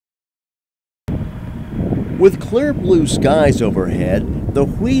With clear blue skies overhead, the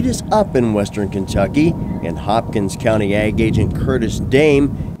wheat is up in western Kentucky, and Hopkins County Ag Agent Curtis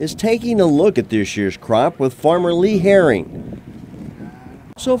Dame is taking a look at this year's crop with farmer Lee Herring.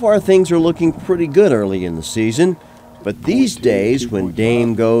 So far, things are looking pretty good early in the season, but these days, when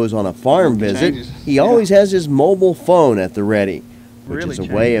Dame goes on a farm visit, he always has his mobile phone at the ready, which is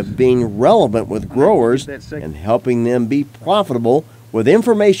a way of being relevant with growers and helping them be profitable with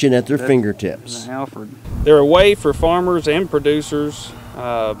information at their fingertips. They're a way for farmers and producers,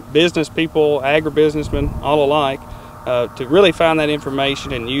 business people, agribusinessmen, all alike, to really find that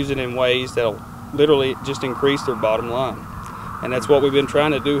information and use it in ways that'll literally just increase their bottom line. And that's what we've been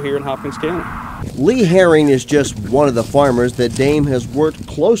trying to do here in Hopkins County. Lee Herring is just one of the farmers that Dame has worked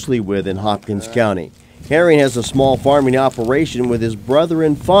closely with in Hopkins County. Herring has a small farming operation with his brother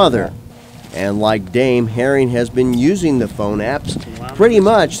and father. And like Dame, Herring has been using the phone apps pretty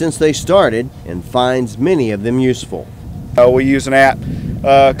much since they started and finds many of them useful. We use an app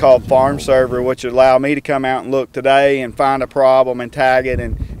called Farm Server, which would allow me to come out and look today and find a problem and tag it,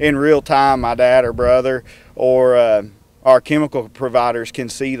 and in real time my dad or brother or our chemical providers can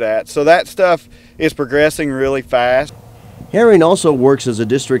see that. So that stuff is progressing really fast. Herring also works as a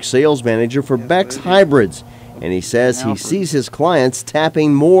district sales manager for Beck's Hybrids, and he says he sees his clients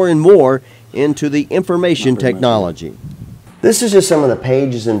tapping more and more into the information technology. This is just some of the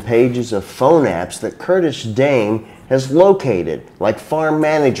pages and pages of phone apps that Curtis Dame has located, like Farm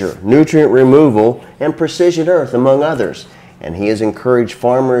Manager, Nutrient Removal, and Precision Earth, among others. And he has encouraged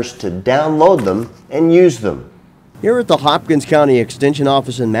farmers to download them and use them. Here at the Hopkins County Extension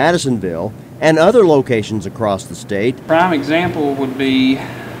Office in Madisonville and other locations across the state, Prime example would be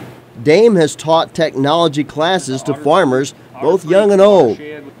Dame has taught technology classes to farmers, both young and old,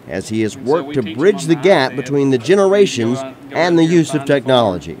 as he has worked to bridge the gap between the generations and the use of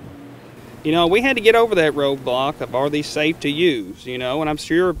technology. You know, we had to get over that roadblock of are these safe to use, you know, and I'm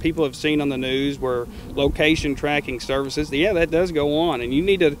sure people have seen on the news where location tracking services, yeah, that does go on, and you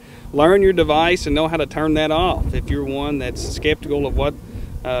need to learn your device and know how to turn that off if you're one that's skeptical of what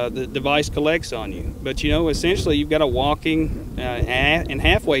the device collects on you. But you know, essentially you've got a walking and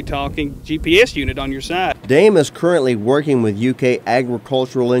halfway talking GPS unit on your side. Dame is currently working with UK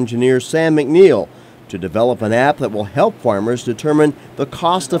agricultural engineer Sam McNeil to develop an app that will help farmers determine the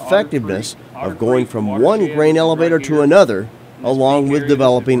cost effectiveness of going from one grain elevator to another, along with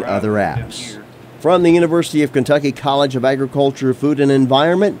developing other apps. From the University of Kentucky College of Agriculture, Food and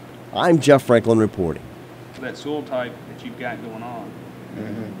Environment, I'm Jeff Franklin reporting. That soil type that you've got going on.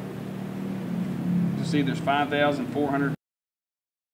 To see there's 5,400